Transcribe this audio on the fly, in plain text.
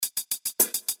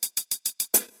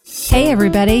Hey,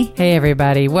 everybody. Hey,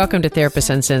 everybody. Welcome to Therapists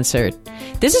Uncensored.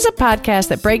 This is a podcast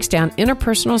that breaks down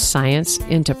interpersonal science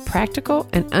into practical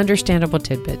and understandable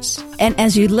tidbits. And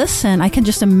as you listen, I can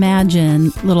just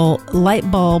imagine little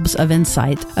light bulbs of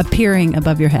insight appearing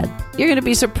above your head. You're going to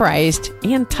be surprised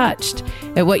and touched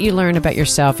at what you learn about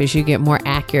yourself as you get more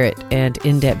accurate and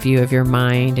in-depth view of your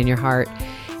mind and your heart,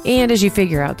 and as you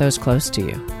figure out those close to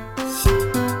you.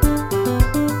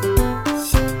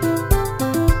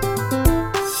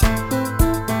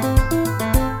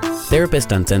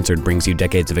 Therapist Uncensored brings you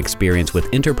decades of experience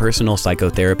with interpersonal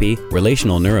psychotherapy,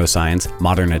 relational neuroscience,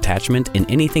 modern attachment,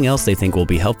 and anything else they think will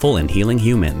be helpful in healing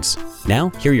humans.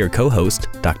 Now, here are your co-hosts,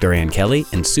 Dr. Kelley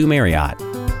and Sue Marriott.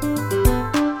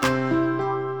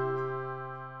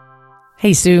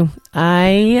 Hey, Sue.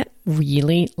 I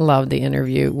really loved the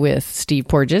interview with Steve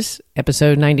Porges,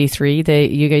 episode 93 that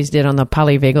you guys did on the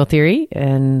Polyvagal Theory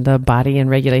and the body and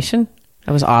regulation.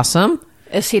 That was awesome.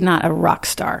 Is he not a rock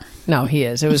star? No, he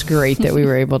is. It was great that we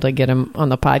were able to get him on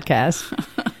the podcast.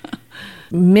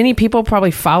 Many people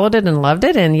probably followed it and loved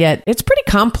it, and yet it's pretty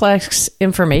complex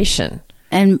information.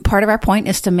 And part of our point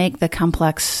is to make the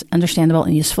complex understandable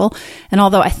and useful. And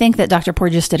although I think that Dr.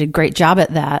 Porges did a great job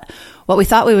at that, what we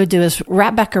thought we would do is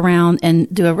wrap back around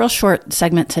and do a real short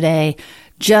segment today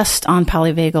just on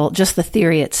polyvagal, just the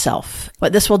theory itself.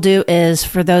 What this will do is,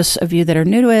 for those of you that are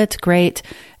new to it, great.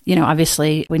 You know,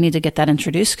 obviously, we need to get that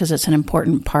introduced because it's an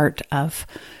important part of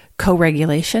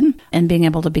co-regulation and being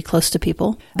able to be close to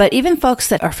people. But even folks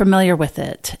that are familiar with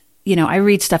it, you know, I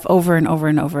read stuff over and over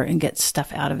and over and get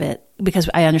stuff out of it because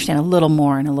I understand a little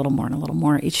more and a little more and a little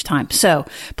more each time. So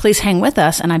please hang with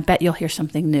us, and I bet you'll hear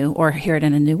something new or hear it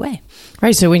in a new way.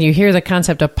 Right. So when you hear the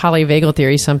concept of polyvagal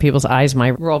theory, some people's eyes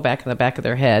might roll back in the back of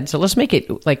their head. So let's make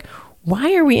it like,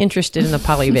 why are we interested in the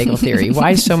polyvagal theory?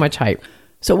 Why so much hype?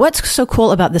 So what's so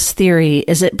cool about this theory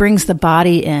is it brings the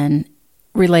body in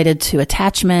related to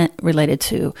attachment, related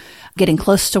to getting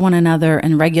close to one another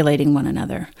and regulating one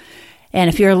another. And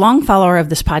if you're a long follower of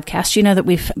this podcast, you know that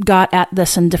we've got at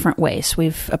this in different ways.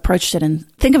 We've approached it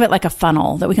and think of it like a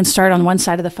funnel, that we can start on one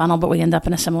side of the funnel, but we end up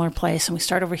in a similar place and we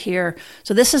start over here.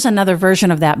 So this is another version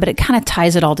of that, but it kind of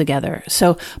ties it all together.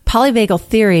 So polyvagal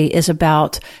theory is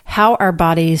about how our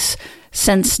bodies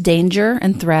sense danger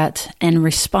and threat and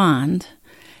respond.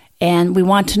 And we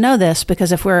want to know this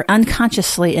because if we're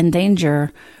unconsciously in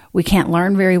danger, we can't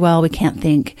learn very well, we can't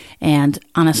think, and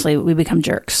honestly, we become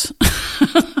jerks.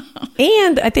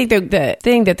 And I think the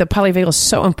thing that the polyvagal is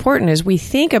so important is we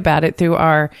think about it through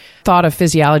our thought of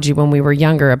physiology when we were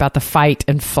younger about the fight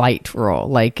and flight role.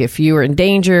 Like if you were in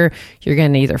danger, you're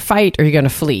going to either fight or you're going to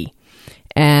flee.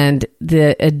 And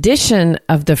the addition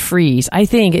of the freeze, I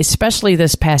think, especially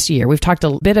this past year, we've talked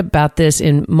a bit about this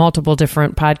in multiple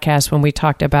different podcasts when we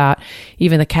talked about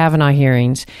even the Kavanaugh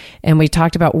hearings. And we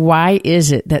talked about why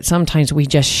is it that sometimes we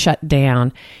just shut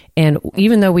down. And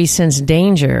even though we sense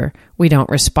danger, we don't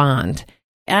respond.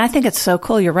 And I think it's so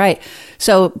cool. You're right.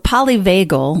 So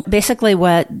polyvagal, basically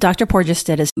what Dr. Porges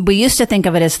did is we used to think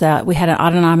of it as that we had an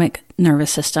autonomic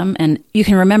nervous system. And you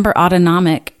can remember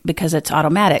autonomic because it's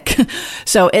automatic.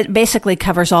 So it basically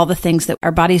covers all the things that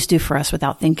our bodies do for us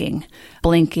without thinking.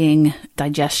 Blinking,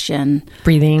 digestion.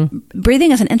 Breathing.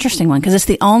 Breathing is an interesting one because it's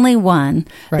the only one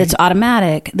that's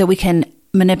automatic that we can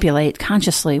manipulate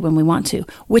consciously when we want to,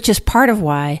 which is part of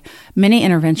why many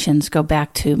interventions go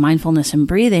back to mindfulness and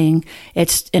breathing.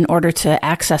 It's in order to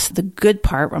access the good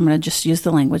part, I'm going to just use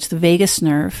the language, the vagus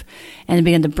nerve, and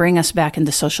begin to bring us back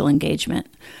into social engagement.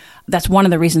 That's one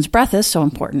of the reasons breath is so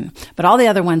important. But all the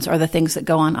other ones are the things that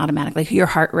go on automatically, your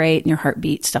heart rate and your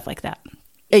heartbeat, stuff like that.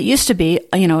 It used to be,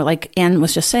 you know, like Ann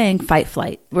was just saying, fight,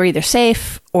 flight. We're either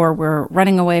safe or we're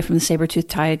running away from the saber-toothed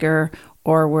tiger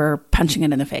or we're punching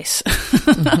it in the face.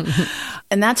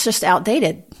 And that's just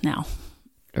outdated now.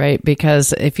 Right,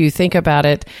 because if you think about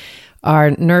it, our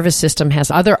nervous system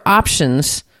has other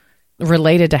options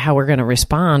related to how we're going to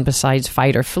respond besides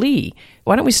fight or flee.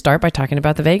 Why don't we start by talking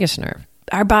about the vagus nerve?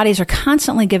 Our bodies are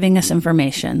constantly giving us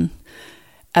information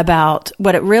about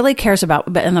what it really cares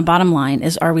about. But in the bottom line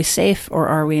is, are we safe or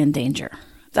are we in danger?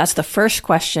 That's the first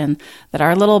question that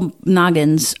our little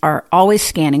noggins are always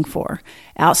scanning for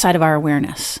outside of our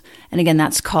awareness. And again,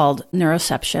 that's called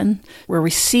neuroception. We're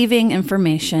receiving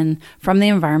information from the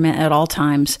environment at all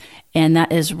times, and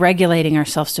that is regulating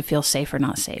ourselves to feel safe or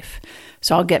not safe.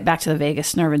 So I'll get back to the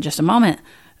vagus nerve in just a moment.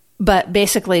 But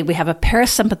basically, we have a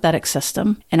parasympathetic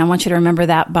system, and I want you to remember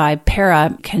that by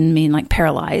para can mean like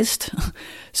paralyzed.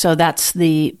 So that's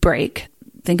the brake.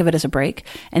 Think of it as a brake.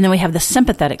 And then we have the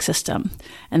sympathetic system.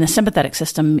 And the sympathetic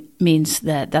system means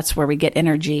that that's where we get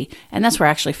energy. And that's where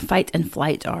actually fight and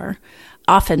flight are.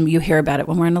 often you hear about it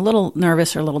when we're in a little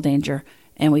nervous or a little danger,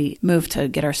 and we move to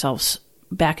get ourselves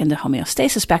back into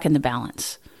homeostasis, back into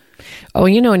balance. Oh,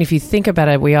 and if you think about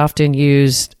it, we often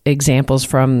use examples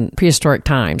from prehistoric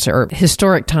times or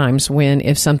historic times when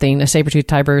if a saber-toothed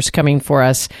tiger is coming for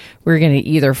us, we're going to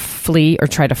either flee or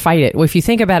try to fight it. Well, if you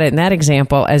think about it in that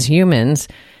example, as humans,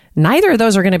 neither of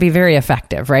those are going to be very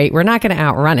effective, right? We're not going to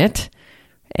outrun it,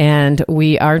 and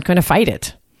we aren't going to fight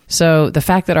it. So the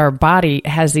fact that our body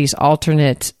has these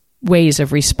alternate ways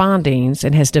of responding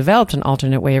and has developed an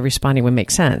alternate way of responding would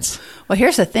make sense. Well,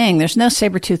 here's the thing. There's no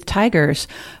saber-toothed tigers,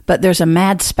 but there's a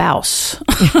mad spouse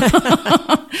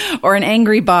or an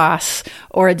angry boss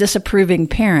or a disapproving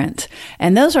parent.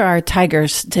 And those are our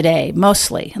tigers today,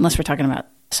 mostly, unless we're talking about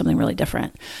something really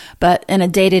different. But in a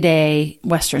day-to-day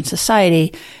Western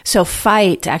society, so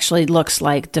fight actually looks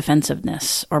like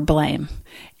defensiveness or blame.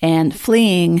 And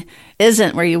fleeing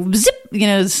isn't where you zip,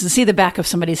 see the back of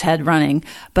somebody's head running,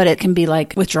 but it can be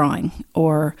like withdrawing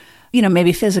or,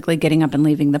 maybe physically getting up and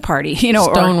leaving the party,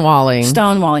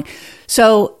 Stonewalling.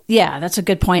 So yeah, that's a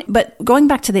good point. But going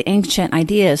back to the ancient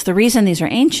ideas, the reason these are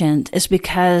ancient is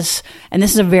because, and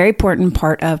this is a very important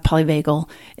part of polyvagal,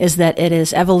 is that it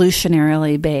is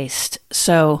evolutionarily based.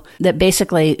 So that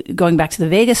basically going back to the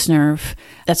vagus nerve,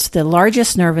 that's the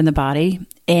largest nerve in the body.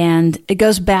 And it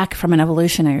goes back from an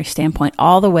evolutionary standpoint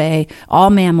all the way, all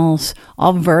mammals,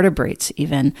 all vertebrates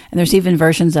even. And there's even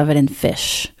versions of it in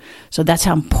fish. So that's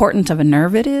how important of a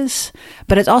nerve it is.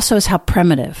 But it also is how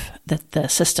primitive that the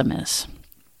system is.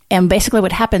 And basically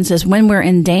what happens is when we're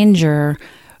in danger,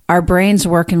 our brains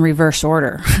work in reverse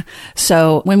order.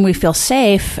 So when we feel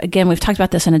safe, again, we've talked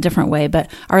about this in a different way,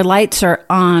 but our lights are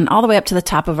on all the way up to the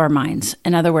top of our minds.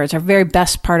 In other words, our very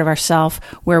best part of ourself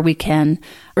where we can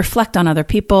reflect on other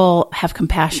people, have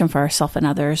compassion for ourselves and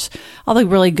others, all the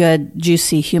really good,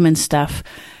 juicy human stuff.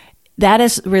 That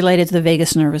is related to the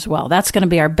vagus nerve as well. That's going to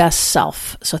be our best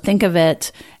self. So think of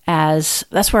it as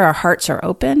that's where our hearts are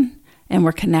open and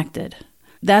we're connected.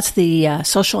 That's the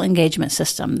social engagement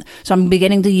system. So I'm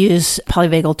beginning to use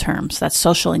polyvagal terms. That's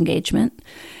social engagement.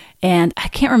 And I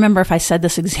can't remember if I said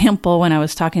this example when I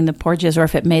was talking to Porges or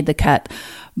if it made the cut,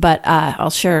 but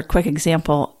I'll share a quick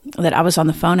example that I was on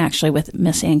the phone actually with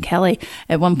Miss Ann Kelley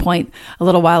at one point a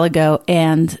little while ago,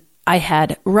 and I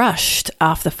had rushed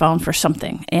off the phone for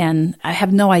something, and I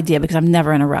have no idea because I'm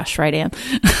never in a rush, right, Ann?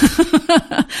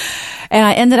 And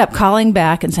I ended up calling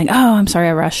back and saying, "Oh, I'm sorry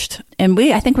I rushed." And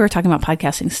I think we were talking about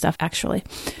podcasting stuff, actually.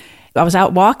 I was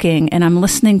out walking and I'm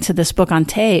listening to this book on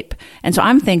tape. And so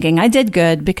I'm thinking I did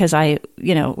good because I,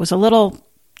 was a little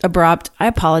abrupt. I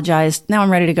apologized. Now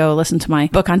I'm ready to go listen to my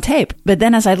book on tape. But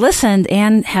then as I listened,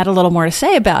 Ann had a little more to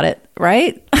say about it,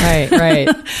 right? Right.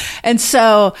 And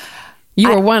so you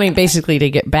were wanting basically to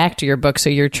get back to your book, so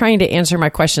you're trying to answer my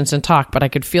questions and talk, but I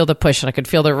could feel the push and I could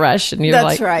feel the rush. And you're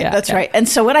That's right. That's right. And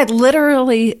so what I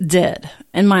literally did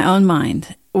in my own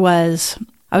mind was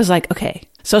I was like, okay,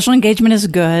 social engagement is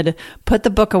good. Put the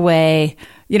book away.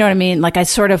 You know what I mean? Like I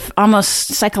sort of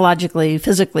almost psychologically,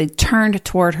 physically turned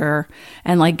toward her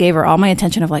and like gave her all my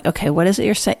attention of like, okay, what is it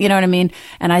you're saying? You know what I mean?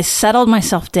 And I settled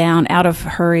myself down out of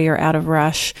hurry or out of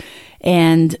rush.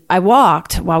 And I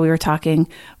walked while we were talking,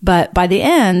 but by the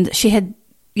end, she had,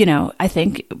 I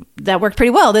think that worked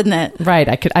pretty well, didn't it? Right.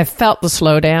 I felt the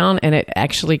slowdown, and it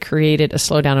actually created a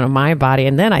slowdown in my body.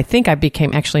 And then I think I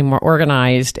became actually more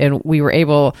organized, and we were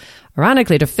able,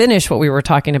 ironically, to finish what we were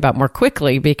talking about more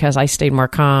quickly because I stayed more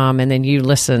calm, and then you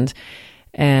listened,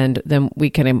 and then we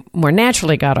kind of more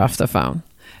naturally got off the phone.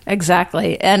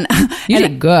 Exactly. And you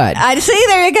did good. I see,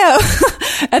 there you go.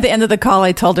 At the end of the call,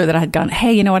 I told her that I had gone,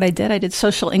 hey, you know what I did? I did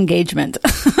social engagement.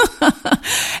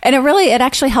 And it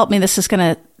actually helped me. This is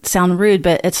going to sound rude,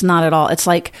 but it's not at all. It's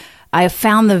like I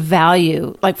found the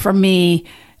value, like for me,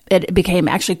 it became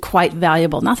actually quite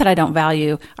valuable. Not that I don't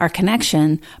value our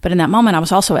connection, but in that moment, I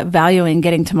was also valuing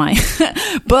getting to my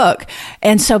book.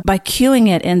 And so by cueing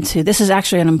it into, this is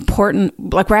actually an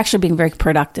important, like we're actually being very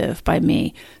productive by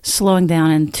me slowing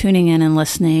down and tuning in and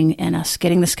listening and us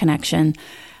getting this connection.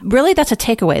 Really, that's a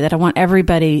takeaway that I want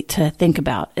everybody to think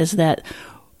about is that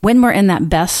when we're in that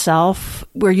best self,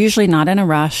 we're usually not in a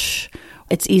rush.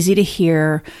 It's easy to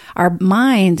hear. Our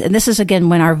mind, and this is again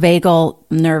when our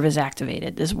vagal nerve is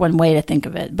activated, is one way to think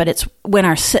of it. But it's when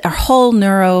our whole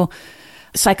neuro,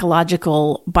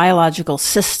 psychological, biological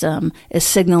system is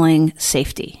signaling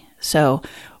safety. So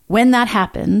when that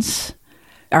happens,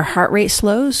 our heart rate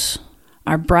slows,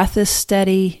 our breath is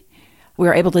steady,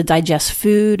 we're able to digest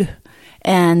food,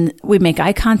 and we make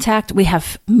eye contact. We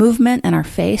have movement in our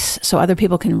face so other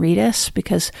people can read us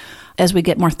because as we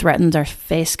get more threatened, our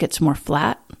face gets more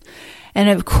flat. And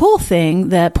a cool thing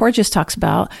that Porges talks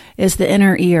about is the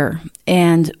inner ear.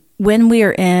 And when we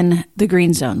are in the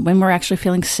green zone, when we're actually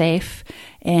feeling safe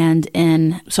and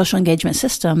in social engagement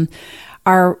system,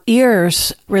 our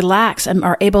ears relax and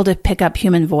are able to pick up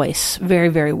human voice very,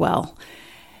 very well.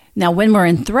 Now, when we're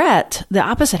in threat, the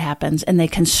opposite happens, and they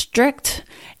constrict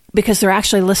because they're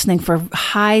actually listening for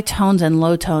high tones and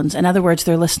low tones. In other words,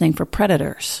 they're listening for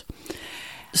predators.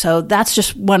 So that's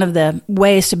just one of the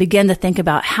ways to begin to think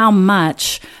about how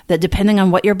much that, depending on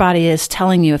what your body is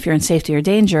telling you if you're in safety or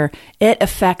danger, it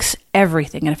affects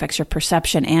everything. It affects your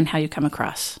perception and how you come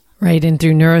across. Right. And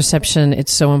through neuroception,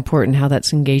 it's so important how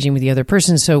that's engaging with the other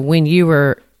person. So when you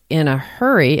were in a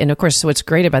hurry, and of course, what's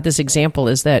great about this example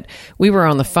is that we were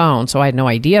on the phone, so I had no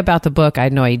idea about the book. I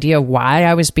had no idea why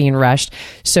I was being rushed.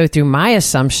 So through my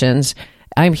assumptions,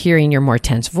 I'm hearing your more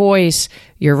tense voice,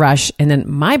 your rush, and then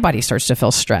my body starts to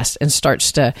feel stressed and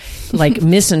starts to like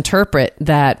misinterpret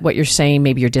that what you're saying,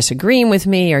 maybe you're disagreeing with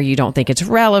me or you don't think it's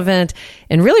relevant.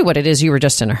 And really what it is, you were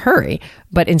just in a hurry.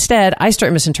 But instead, I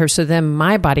start misinterpreting. So then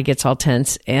my body gets all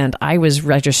tense and I was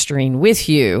registering with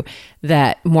you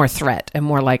that more threat and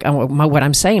more like, oh, what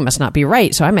I'm saying must not be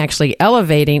right. So I'm actually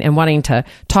elevating and wanting to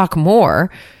talk more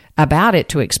about it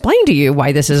to explain to you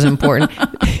why this is important.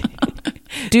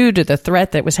 Due to the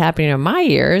threat that was happening in my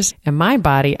ears and my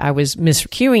body, I was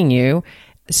miscuing you.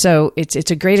 So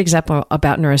it's a great example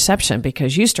about neuroception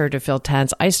because you started to feel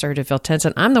tense, I started to feel tense,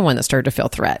 and I'm the one that started to feel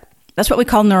threat. That's what we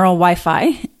call neural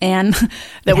Wi-Fi. And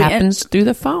that happens through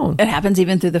the phone. It happens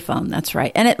even through the phone. That's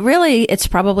right. And it's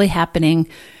probably happening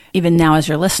even now as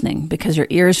you're listening because your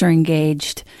ears are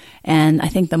engaged. And I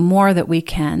think the more that we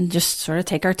can just sort of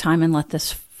take our time and let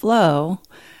this flow,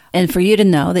 and for you to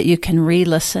know that you can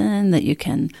re-listen, that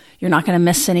you're not going to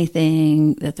miss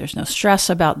anything, that there's no stress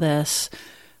about this.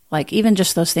 Like even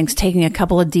just those things, taking a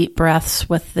couple of deep breaths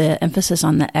with the emphasis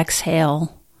on the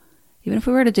exhale. Even if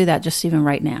we were to do that just even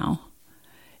right now,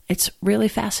 it's really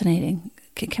fascinating.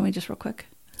 Can we just real quick?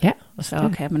 Yeah.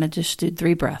 Okay, I'm going to just do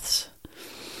 3 breaths.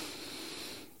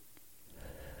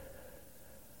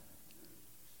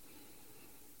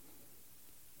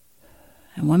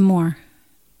 And one more.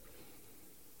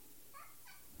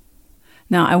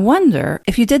 Now, I wonder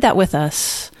if you did that with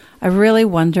us, I really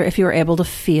wonder if you were able to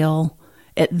feel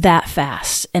it that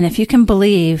fast. And if you can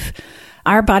believe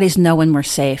our bodies know when we're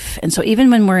safe. And so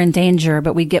even when we're in danger,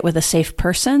 but we get with a safe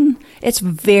person, it's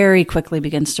very quickly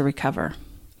begins to recover.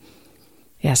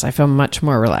 Yes, I feel much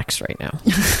more relaxed right now.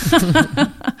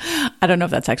 I don't know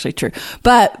if that's actually true.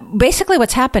 But basically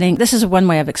what's happening, this is one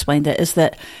way I've explained it, is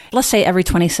that let's say every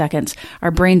 20 seconds,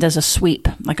 our brain does a sweep,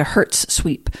 like a Hertz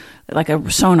sweep, like a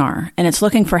sonar, and it's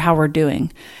looking for how we're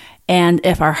doing. And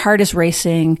if our heart is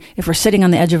racing, if we're sitting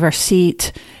on the edge of our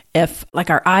seat, if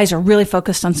like our eyes are really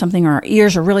focused on something or our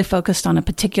ears are really focused on a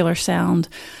particular sound,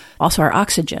 also our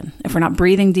oxygen. If we're not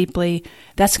breathing deeply,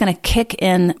 that's going to kick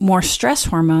in more stress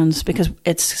hormones because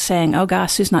it's saying, oh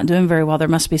gosh, Sue's not doing very well. There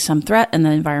must be some threat in the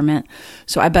environment.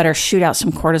 So I better shoot out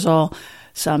some cortisol,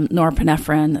 some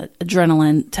norepinephrine,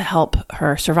 adrenaline to help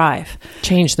her survive.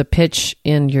 Change the pitch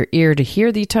in your ear to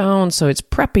hear the tone. So it's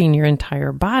prepping your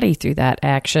entire body through that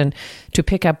action to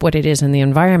pick up what it is in the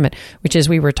environment, which as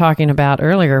we were talking about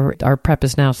earlier, our prep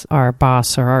is now our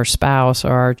boss or our spouse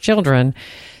or our children.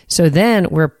 So then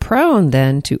we're prone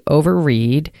then to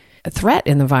overread a threat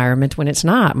in the environment when it's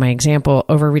not. My example,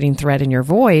 overreading threat in your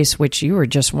voice, which you were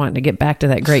just wanting to get back to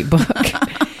that great book.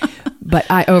 But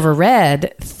I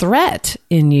overread threat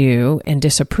in you and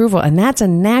disapproval. And that's a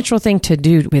natural thing to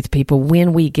do with people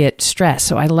when we get stressed.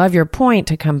 So I love your point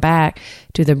to come back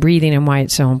to the breathing and why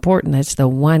it's so important. That's the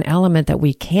one element that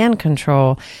we can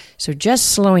control. So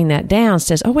just slowing that down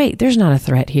says, oh, wait, there's not a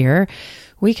threat here.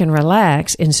 We can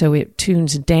relax. And so it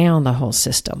tunes down the whole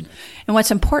system. And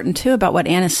what's important too about what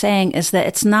Anna's saying is that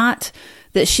it's not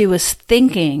that she was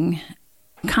thinking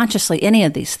consciously any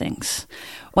of these things.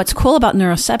 What's cool about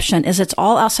neuroception is it's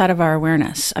all outside of our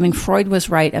awareness. I mean, Freud was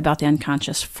right about the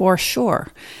unconscious for sure.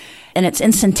 And it's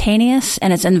instantaneous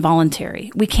and it's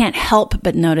involuntary. We can't help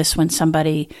but notice when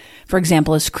somebody, for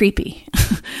example, is creepy.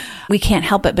 We can't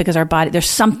help it because our body, there's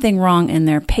something wrong in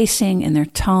their pacing, in their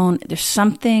tone. There's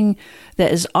something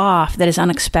that is off, that is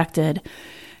unexpected.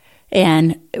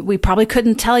 And we probably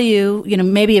couldn't tell you,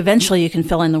 maybe eventually you can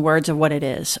fill in the words of what it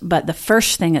is. But the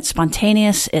first thing, it's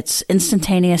spontaneous, it's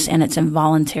instantaneous, and it's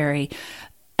involuntary.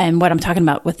 And what I'm talking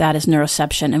about with that is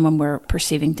neuroception and when we're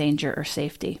perceiving danger or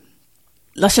safety.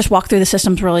 Let's just walk through the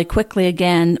systems really quickly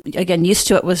again. Again, used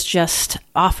to it was just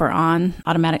off or on,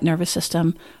 automatic nervous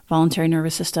system. voluntary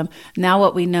nervous system. Now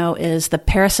what we know is the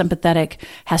parasympathetic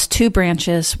has 2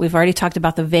 branches. We've already talked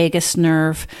about the vagus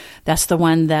nerve. That's the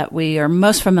one that we are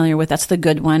most familiar with. That's the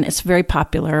good one. It's very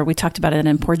popular. We talked about it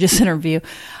in Porges' interview,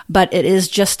 but it is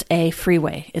just a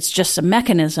freeway. It's just a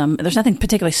mechanism. There's nothing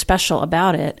particularly special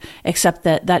about it, except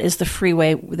that that is the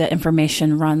freeway that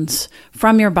information runs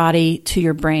from your body to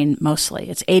your brain mostly.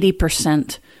 It's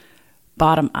 80%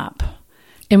 bottom up.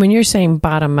 And when you're saying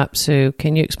bottom up, Sue,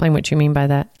 can you explain what you mean by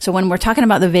that? So when we're talking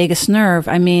about the vagus nerve,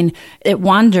 I mean, it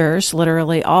wanders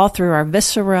literally all through our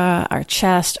viscera, our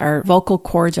chest, our vocal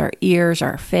cords, our ears,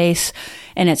 our face,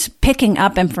 and it's picking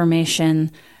up information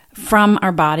from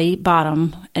our body,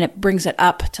 bottom, and it brings it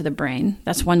up to the brain.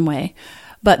 That's one way.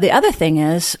 But the other thing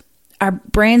is our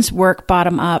brains work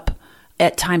bottom up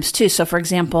at times too. So for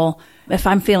example, if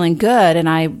I'm feeling good and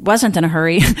I wasn't in a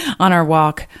hurry on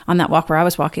that walk where I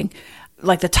was walking,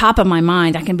 like the top of my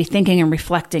mind, I can be thinking and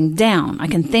reflecting down. I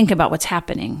can think about what's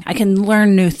happening. I can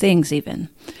learn new things even.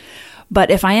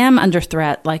 But if I am under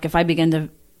threat, like if I begin to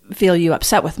feel you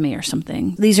upset with me or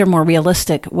something, these are more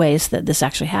realistic ways that this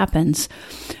actually happens,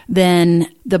 then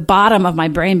the bottom of my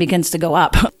brain begins to go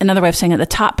up. Another way of saying it, the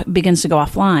top begins to go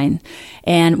offline.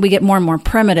 And we get more and more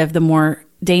primitive the more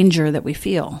danger that we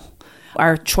feel.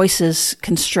 Our choices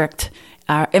constrict.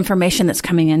 Our information that's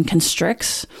coming in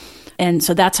constricts. And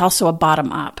so that's also a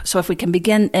bottom up. So if we can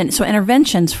begin, and so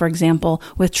interventions, for example,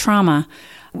 with trauma,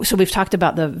 so we've talked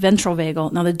about the ventral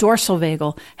vagal. Now the dorsal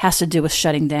vagal has to do with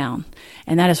shutting down.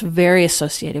 And that is very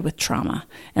associated with trauma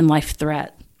and life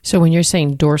threat. So when you're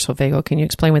saying dorsal vagal, can you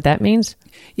explain what that means?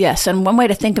 Yes. And one way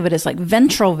to think of it is like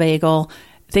ventral vagal,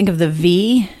 think of the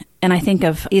V, and I think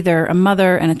of either a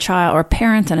mother and a child or a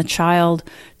parent and a child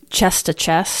chest to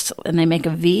chest, and they make a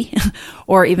V,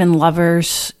 or even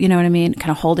lovers, you know what I mean, kind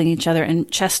of holding each other,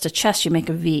 and chest to chest, you make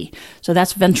a V. So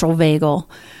that's ventral vagal.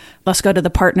 Let's go to the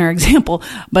partner example.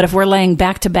 But if we're laying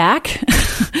back to back,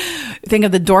 think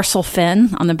of the dorsal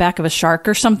fin on the back of a shark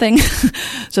or something.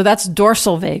 So that's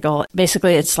dorsal vagal.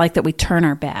 Basically, it's like that we turn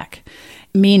our back,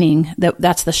 meaning that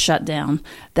that's the shutdown.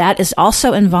 That is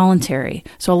also involuntary.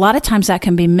 So a lot of times that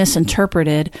can be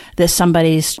misinterpreted that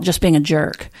somebody's just being a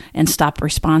jerk and stop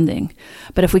responding.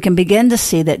 But if we can begin to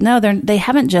see that, no, they're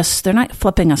not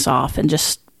flipping us off and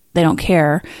just, they don't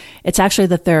care. It's actually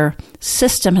that their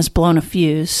system has blown a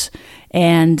fuse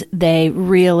and they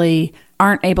really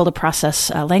aren't able to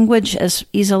process language as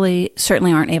easily,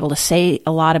 certainly aren't able to say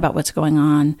a lot about what's going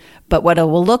on. But what it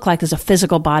will look like is a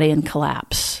physical body in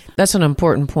collapse. That's an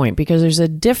important point because there's a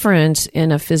difference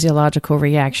in a physiological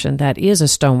reaction that is a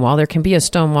stonewall. There can be a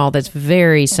stonewall that's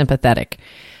very sympathetic.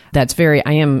 That's very,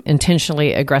 I am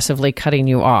intentionally, aggressively cutting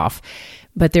you off.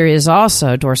 But there is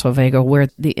also dorsal vagal where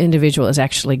the individual is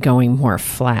actually going more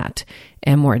flat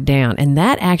and more down. And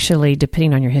that actually,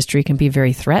 depending on your history, can be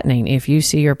very threatening. If you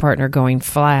see your partner going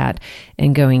flat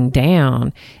and going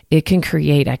down, it can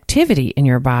create activity in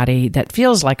your body that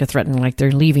feels like a threatening, like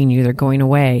they're leaving you, they're going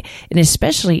away. And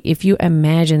especially if you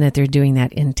imagine that they're doing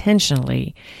that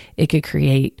intentionally, it could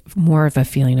create more of a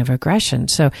feeling of aggression.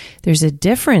 So there's a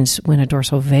difference when a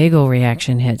dorsal vagal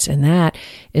reaction hits, and that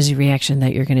is a reaction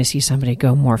that you're going to see somebody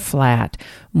go more flat,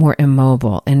 more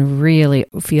immobile, and really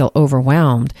feel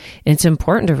overwhelmed. And it's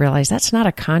important to realize that's not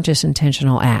a conscious,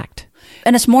 intentional act.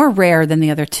 And it's more rare than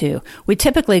the other two. We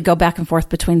typically go back and forth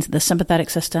between the sympathetic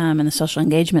system and the social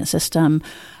engagement system.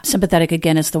 Sympathetic,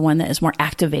 again, is the one that is more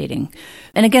activating.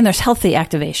 And again, there's healthy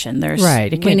activation. There's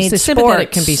right. We need the sports,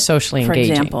 sympathetic can be socially engaging.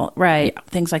 For example. Right. Yeah.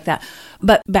 Things like that.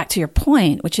 But back to your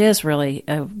point, which is really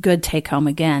a good take home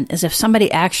again, is if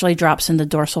somebody actually drops into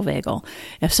dorsal vagal,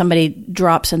 if somebody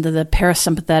drops into the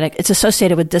parasympathetic, it's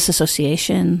associated with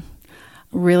disassociation,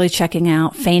 really checking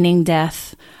out, feigning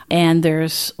death. And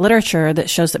there's literature that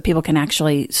shows that people can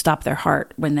actually stop their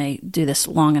heart when they do this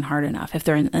long and hard enough, if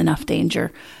they're in enough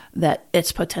danger that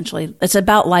it's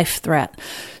about life threat.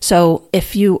 So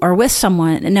if you are with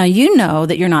someone, and now you know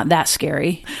that you're not that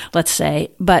scary, let's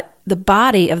say, but the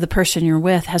body of the person you're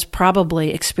with has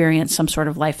probably experienced some sort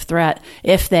of life threat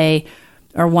if they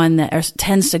are one that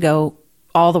tends to go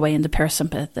all the way into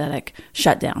parasympathetic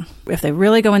shutdown. If they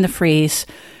really go into freeze,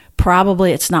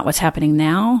 probably it's not what's happening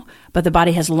now, but the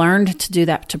body has learned to do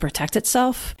that to protect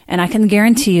itself. And I can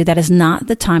guarantee you that is not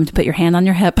the time to put your hand on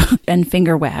your hip and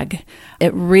finger wag.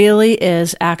 It really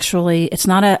is actually, it's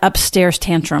not an upstairs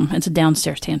tantrum. It's a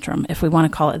downstairs tantrum, if we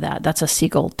want to call it that. That's a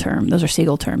Siegel term. Those are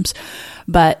Siegel terms.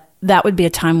 But that would be a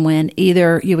time when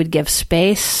either you would give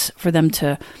space for them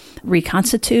to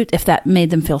reconstitute if that made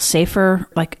them feel safer.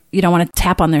 Like you don't want to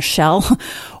tap on their shell,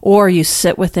 or you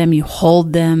sit with them, you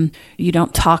hold them, you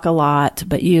don't talk a lot,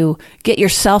 but you get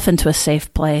yourself into a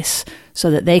safe place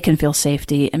so that they can feel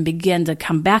safety and begin to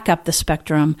come back up the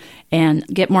spectrum and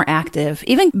get more active.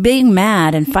 Even being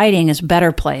mad and fighting is a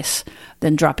better place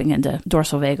than dropping into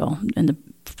dorsal vagal, into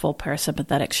full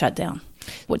parasympathetic shutdown.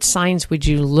 What signs would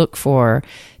you look for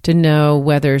to know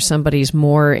whether somebody's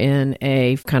more in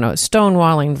a kind of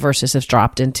stonewalling versus has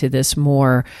dropped into this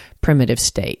more primitive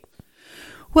state?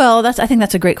 Well, I think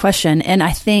that's a great question. And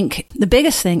I think the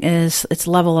biggest thing is its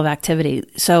level of activity.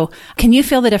 So can you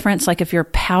feel the difference? Like if you're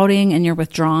pouting and you're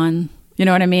withdrawn, you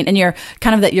know what I mean? And you're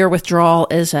kind of that your withdrawal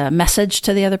is a message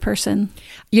to the other person.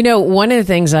 You know, one of the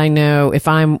things I know, if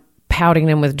I'm pouting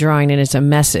and withdrawing and it's a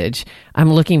message,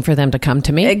 I'm looking for them to come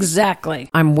to me. Exactly.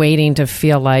 I'm waiting to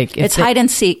feel like it's hide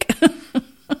and seek.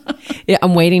 Yeah,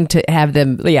 I'm waiting to have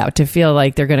them, to feel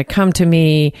like they're going to come to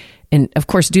me and, of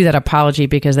course, do that apology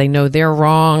because they know they're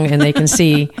wrong and they can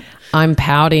see I'm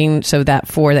pouting. So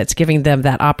that's giving them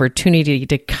that opportunity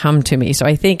to come to me. So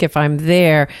I think if I'm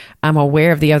there, I'm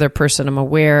aware of the other person. I'm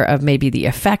aware of maybe the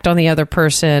effect on the other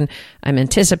person. I'm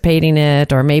anticipating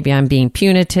it, or maybe I'm being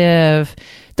punitive.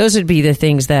 Those would be the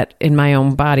things that in my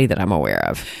own body that I'm aware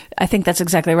of. I think that's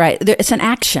exactly right. It's an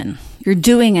action. You're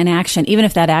doing an action, even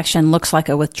if that action looks like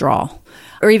a withdrawal,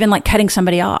 or even like cutting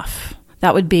somebody off.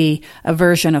 That would be a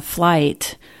version of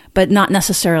flight, but not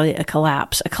necessarily a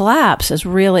collapse. A collapse is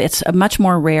it's a much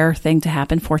more rare thing to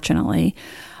happen, fortunately.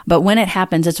 But when it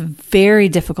happens, it's very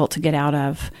difficult to get out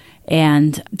of.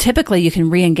 And typically you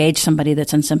can re-engage somebody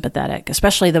that's in sympathetic,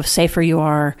 especially the safer you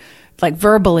are. Like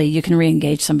verbally, you can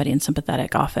re-engage somebody in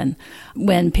sympathetic often.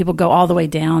 When people go all the way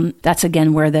down, that's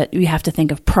again where that you have to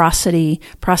think of prosody.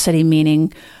 Prosody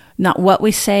meaning not what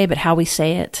we say, but how we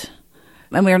say it.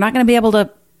 And we're not going to be able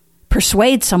to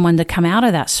persuade someone to come out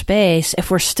of that space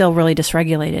if we're still really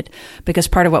dysregulated, because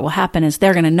part of what will happen is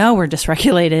they're going to know we're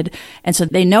dysregulated, and so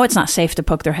they know it's not safe to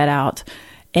poke their head out,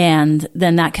 and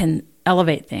then that can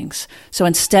elevate things. So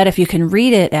instead, if you can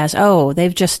read it as, oh,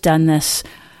 they've just done this,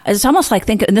 it's almost like,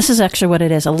 and this is actually what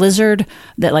it is, a lizard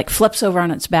that like flips over on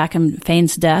its back and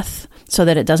feigns death so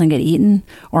that it doesn't get eaten,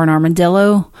 or an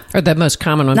armadillo. Or the most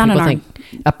common one, people think,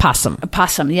 a possum. A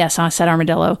possum, yes, I said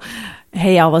armadillo.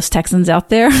 Hey, all those Texans out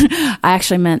there, I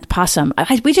actually meant possum.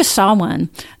 We just saw one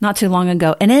not too long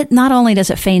ago, and it not only does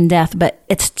it feign death, but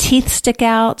its teeth stick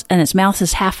out, and its mouth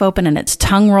is half open, and its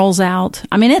tongue rolls out.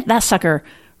 I mean, that sucker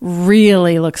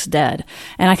really looks dead.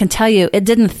 And I can tell you, it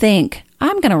didn't think,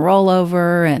 I'm going to roll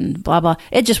over and blah, blah.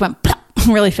 It just went plop,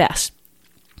 really fast.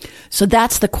 So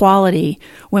that's the quality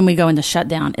when we go into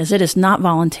shutdown, is it is not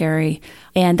voluntary.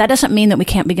 And that doesn't mean that we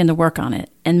can't begin to work on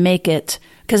it and make it,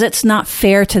 because it's not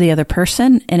fair to the other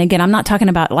person. And again, I'm not talking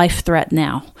about life threat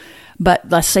now, but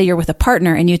let's say you're with a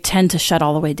partner and you tend to shut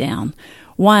all the way down.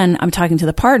 One, I'm talking to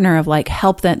the partner of like,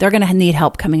 help them. They're going to need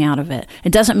help coming out of it.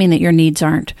 It doesn't mean that your needs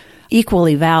aren't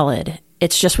equally valid.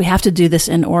 It's just we have to do this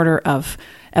in order of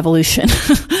evolution.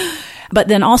 But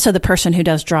then also the person who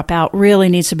does drop out really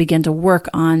needs to begin to work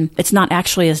on, it's not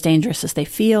actually as dangerous as they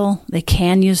feel. They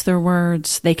can use their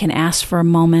words. They can ask for a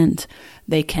moment.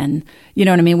 They can, you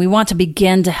know what I mean? We want to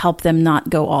begin to help them not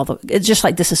go it's just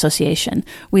like disassociation.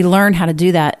 We learn how to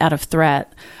do that out of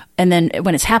threat. And then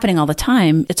when it's happening all the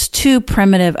time, it's too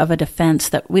primitive of a defense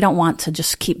that we don't want to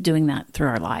just keep doing that through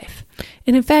our life.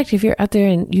 And in fact, if you're out there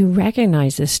and you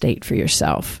recognize this state for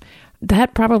yourself,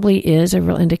 that probably is a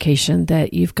real indication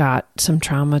that you've got some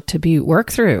trauma to be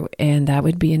worked through. And that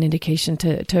would be an indication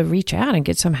to reach out and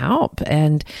get some help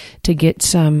and to get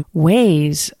some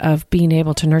ways of being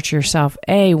able to nurture yourself,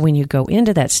 when you go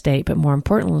into that state, but more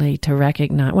importantly, to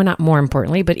recognize, well, not more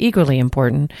importantly, but equally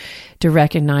important, to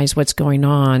recognize what's going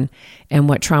on and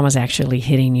what trauma is actually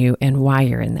hitting you and why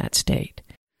you're in that state.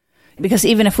 Because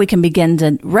even if we can begin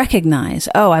to recognize,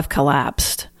 I've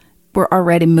collapsed, we're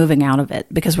already moving out of it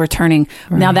because we're turning,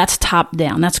 now that's top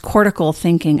down. That's cortical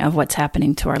thinking of what's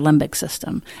happening to our limbic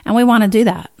system. And we want to do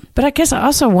that. But I guess I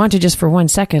also want to just for 1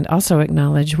 second also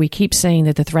acknowledge, we keep saying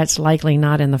that the threat's likely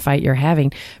not in the fight you're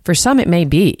having. For some, it may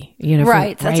be.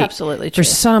 That's absolutely true. For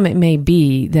some, it may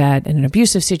be that in an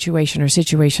abusive situation or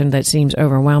situation that seems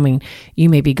overwhelming, you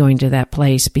may be going to that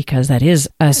place because that is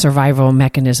a survival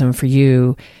mechanism for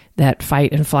you. That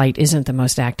fight and flight isn't the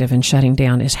most active and shutting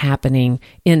down is happening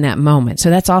in that moment. So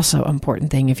that's also an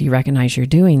important thing if you recognize you're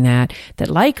doing that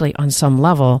likely on some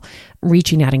level,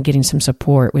 reaching out and getting some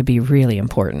support would be really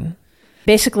important.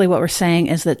 Basically what we're saying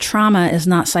is that trauma is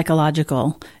not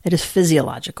psychological, it is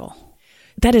physiological.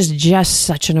 That is just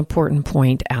such an important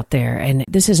point out there. And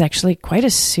this is actually quite a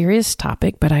serious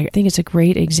topic, but I think it's a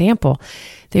great example.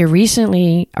 They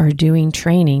recently are doing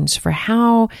trainings for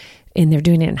how, and they're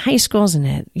doing it in high schools and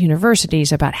at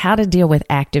universities, about how to deal with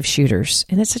active shooters.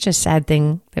 And it's such a sad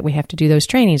thing that we have to do those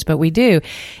trainings, but we do.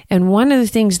 And one of the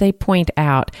things they point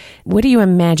out, what do you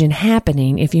imagine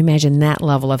happening if you imagine that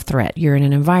level of threat? You're in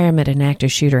an environment, an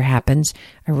active shooter happens.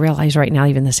 I realize right now,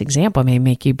 even this example may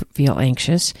make you feel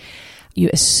anxious. You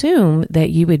assume that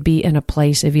you would be in a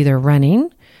place of either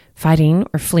running, fighting,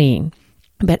 or fleeing.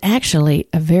 But actually,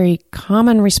 a very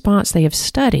common response they have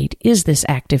studied is this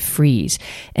active freeze,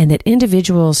 and that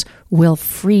individuals will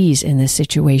freeze in this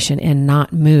situation and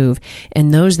not move.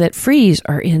 And those that freeze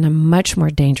are in a much more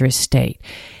dangerous state.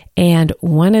 And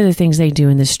one of the things they do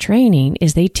in this training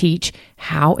is they teach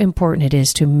how important it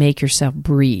is to make yourself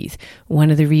breathe. One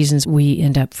of the reasons we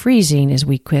end up freezing is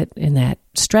we quit in that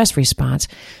stress response.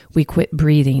 We quit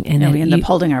breathing. And then we end up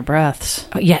holding our breaths.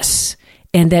 Yes.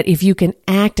 And that if you can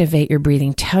activate your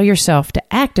breathing, tell yourself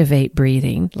to activate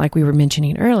breathing, like we were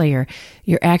mentioning earlier,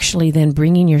 you're actually then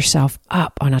bringing yourself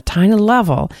up on a tiny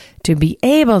level to be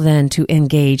able then to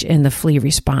engage in the flee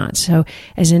response. So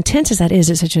as intense as that is,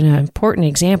 it's such an important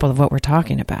example of what we're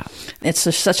talking about. It's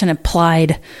just such an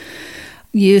applied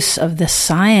use of the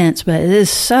science, but it is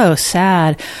so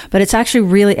sad. But it's actually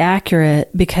really accurate,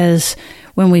 because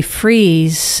when we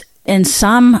freeze, in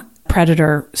some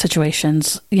predator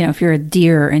situations, if you're a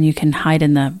deer and you can hide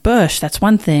in the bush, that's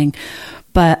one thing.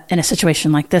 But in a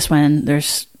situation like this, when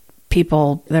there's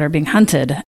people that are being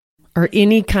hunted, or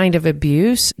any kind of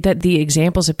abuse, that the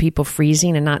examples of people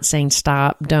freezing and not saying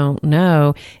stop, don't,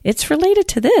 no, it's related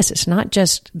to this. It's not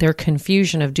just their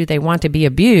confusion of do they want to be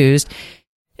abused.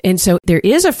 And so there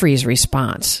is a freeze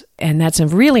response, and that's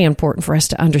really important for us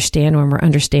to understand when we're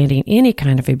understanding any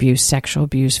kind of abuse, sexual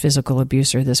abuse, physical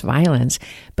abuse, or this violence,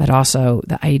 but also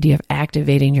the idea of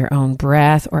activating your own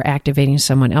breath or activating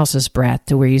someone else's breath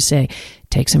to where you say,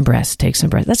 take some breaths, take some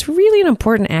breath. That's really an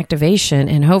important activation,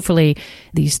 and hopefully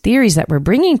these theories that we're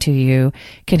bringing to you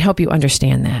can help you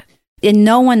understand that. And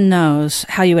no one knows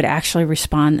how you would actually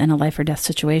respond in a life or death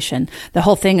situation. The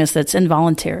whole thing is that it's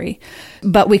involuntary,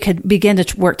 but we could begin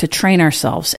to work to train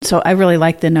ourselves. So I really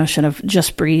like the notion of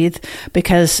just breathe,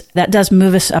 because that does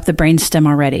move us up the brainstem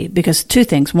already. Because two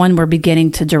things. One, we're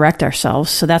beginning to direct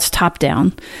ourselves. So that's top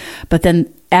down. But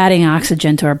then adding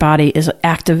oxygen to our body is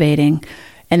activating,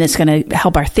 and it's going to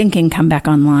help our thinking come back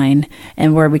online,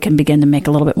 and where we can begin to make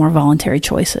a little bit more voluntary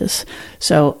choices.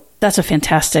 So that's a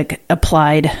fantastic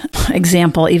applied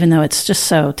example, even though it's just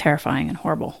so terrifying and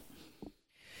horrible.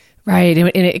 Right. And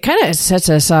it kind of sets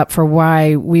us up for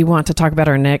why we want to talk about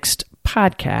our next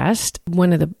podcast.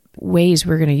 One of the ways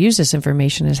we're going to use this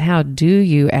information is, how do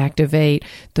you activate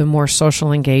the more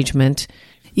social engagement?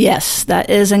 Yes, that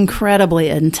is incredibly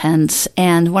intense.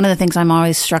 And one of the things I'm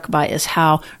always struck by is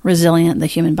how resilient the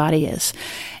human body is.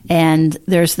 And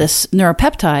there's this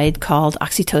neuropeptide called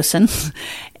oxytocin.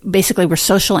 Basically, we're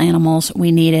social animals.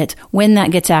 We need it. When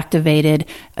that gets activated,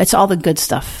 it's all the good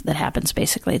stuff that happens,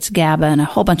 basically. It's GABA and a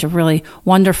whole bunch of really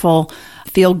wonderful,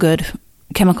 feel-good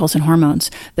chemicals and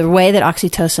hormones. The way that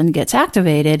oxytocin gets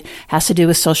activated has to do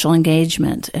with social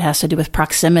engagement. It has to do with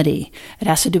proximity. It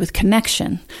has to do with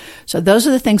connection. So those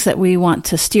are the things that we want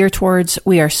to steer towards.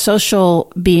 We are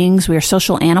social beings. We are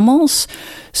social animals.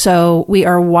 So we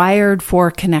are wired for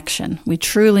connection. We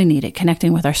truly need it,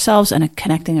 connecting with ourselves and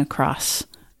connecting across.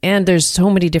 And there's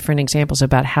so many different examples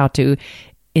about how to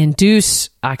induce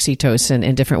oxytocin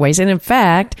in different ways. And in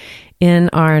fact,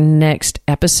 in our next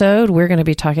episode, we're going to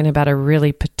be talking about a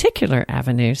really particular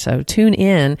avenue. So tune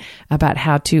in about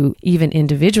how to even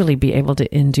individually be able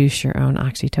to induce your own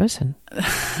oxytocin.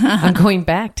 I'm going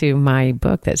back to my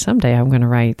book that someday I'm going to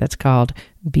write that's called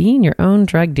Being Your Own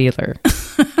Drug Dealer.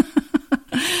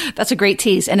 That's a great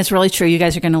tease. And it's really true. You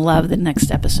guys are going to love the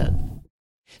next episode.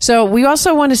 So we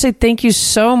also want to say thank you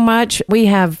so much. We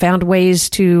have found ways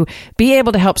to be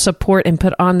able to help support and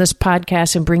put on this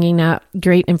podcast and bringing out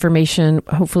great information,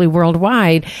 hopefully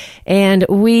worldwide. And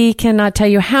we cannot tell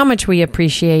you how much we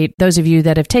appreciate those of you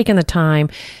that have taken the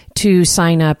time to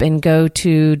sign up and go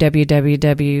to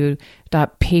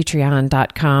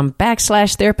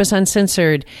www.patreon.com/Therapist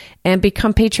Uncensored and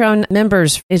become Patreon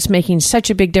members. It's making such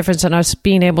a big difference in us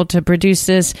being able to produce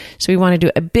this. So we want to do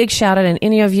a big shout out, and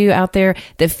any of you out there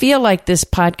that feel like this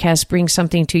podcast brings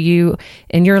something to you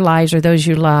in your lives or those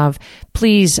you love,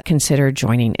 please consider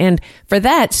joining. And for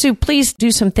that, Sue, please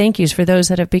do some thank yous for those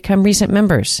that have become recent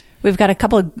members. We've got a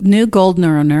couple of new gold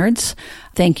neuro nerds.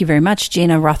 Thank you very much,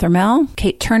 Gina Rothermel,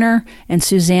 Kate Turner, and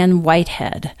Suzanne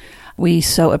Whitehead. We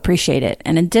so appreciate it.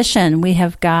 In addition, we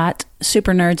have got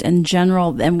super nerds in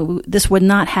general, and this would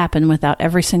not happen without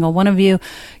every single one of you.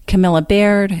 Camilla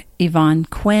Baird, Yvonne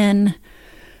Quinn,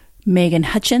 Megan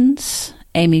Hutchins,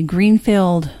 Amy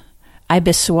Greenfield,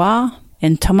 Ibisua,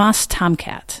 and Tomas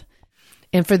Tomcat.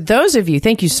 And for those of you,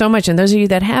 thank you so much. And those of you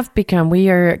that have become, we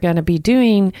are going to be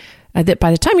doing that.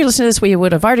 By the time you listen to this, we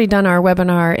would have already done our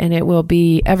webinar, and it will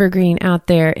be evergreen out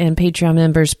there. And Patreon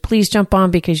members, please jump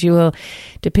on, because you will,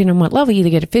 depending on what level, either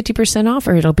get a 50% off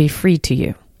or it'll be free to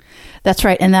you. That's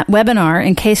right. And that webinar,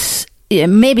 in case it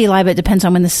may be live, it depends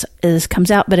on when this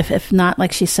comes out. But if not,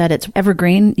 like she said, it's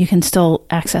evergreen. You can still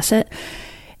access it.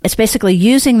 It's basically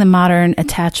using the modern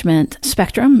attachment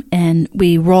spectrum, and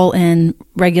we roll in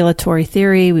regulatory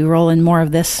theory. We roll in more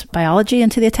of this biology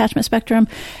into the attachment spectrum.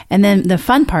 And then the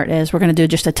fun part is we're going to do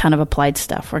just a ton of applied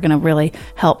stuff. We're going to really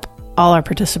help all our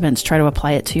participants try to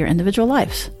apply it to your individual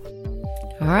lives.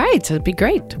 All right. So it'd be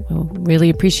great. We'll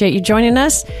really appreciate you joining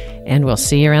us, and we'll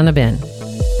see you around the bend.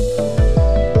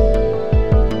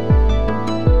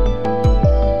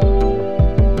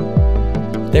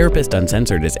 Therapist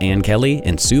Uncensored is Ann Kelley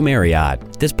and Sue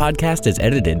Marriott. This podcast is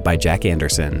edited by Jack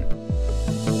Anderson.